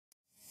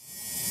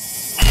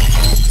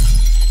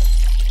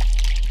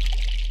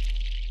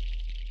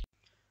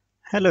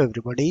Hello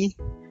everybody,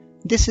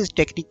 this is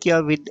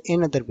Technicya with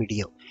another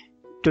video.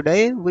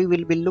 Today we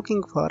will be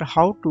looking for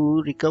how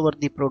to recover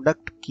the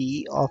product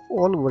key of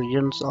all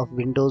versions of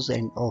Windows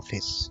and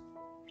Office.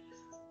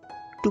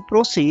 To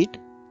proceed,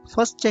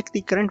 first check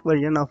the current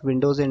version of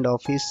Windows and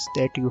Office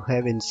that you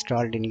have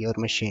installed in your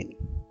machine.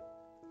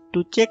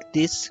 To check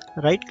this,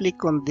 right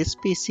click on this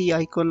PC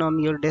icon on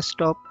your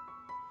desktop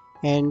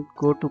and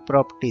go to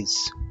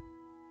Properties.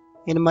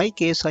 In my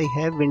case, I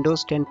have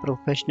Windows 10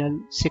 Professional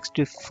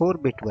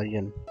 64-bit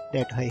version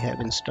that I have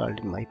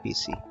installed in my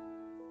PC.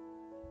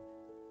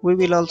 We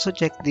will also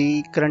check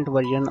the current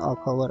version of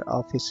our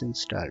Office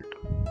installed.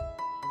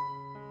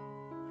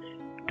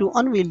 To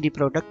unveil the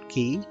product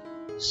key,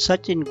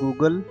 search in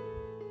Google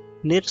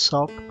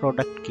nirsoft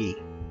product key.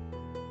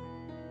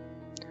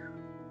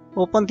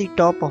 Open the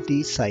top of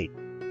the site.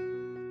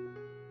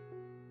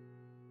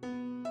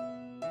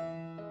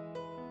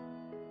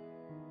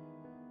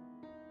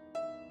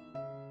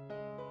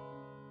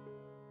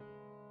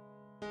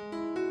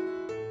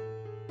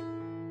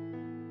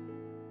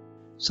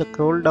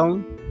 Scroll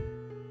down.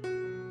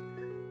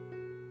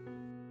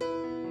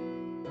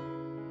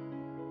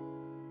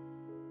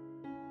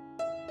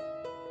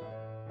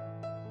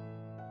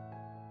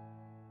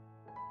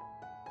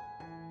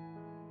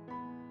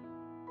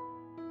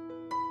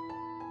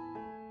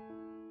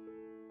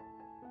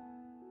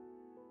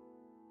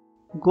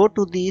 Go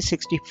to the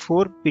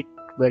 64-bit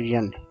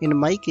version. In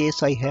my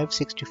case, I have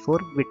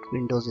 64-bit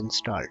Windows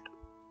installed.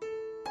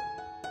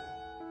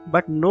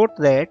 But note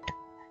that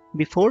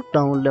before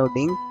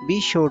downloading,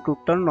 be sure to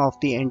turn off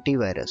the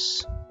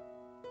antivirus.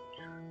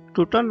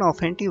 To turn off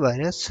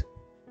antivirus,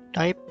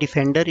 type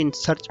Defender in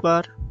search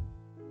bar,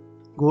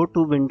 go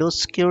to Windows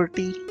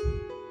Security,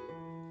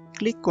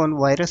 click on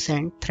Virus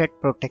and Threat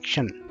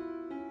Protection.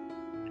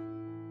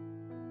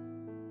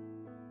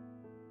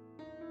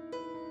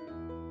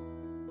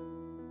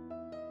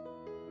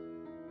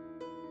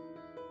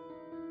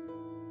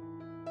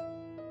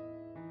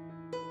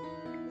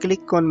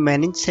 Click on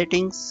Manage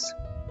Settings.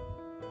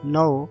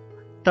 Now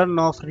turn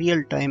off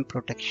real-time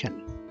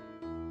protection.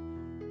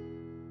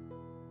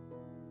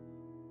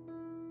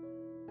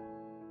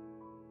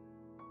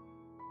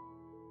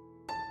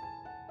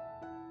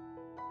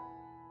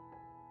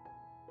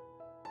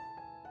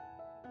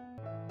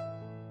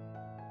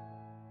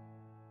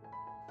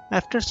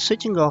 After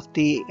switching off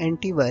the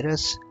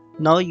antivirus,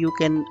 now you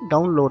can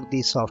download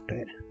the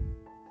software.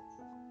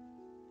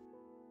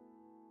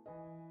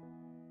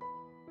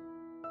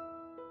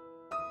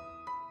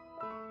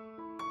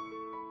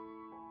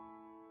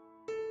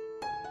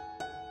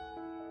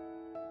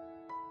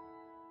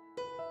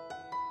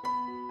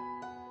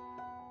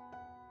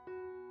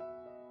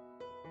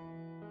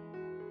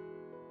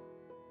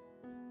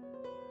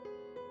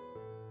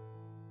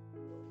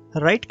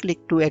 Right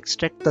click to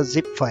extract the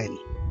zip file.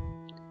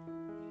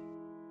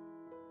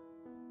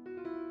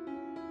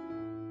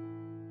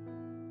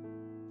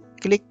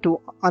 Click to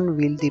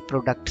unveil the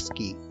products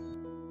key.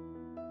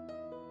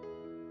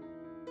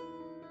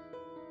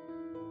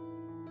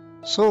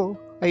 So,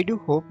 I do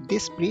hope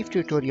this brief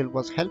tutorial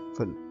was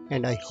helpful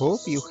and I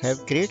hope you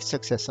have great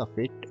success of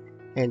it.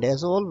 And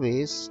as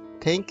always,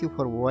 thank you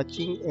for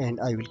watching and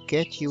I will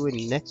catch you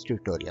in next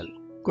tutorial.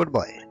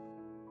 Goodbye.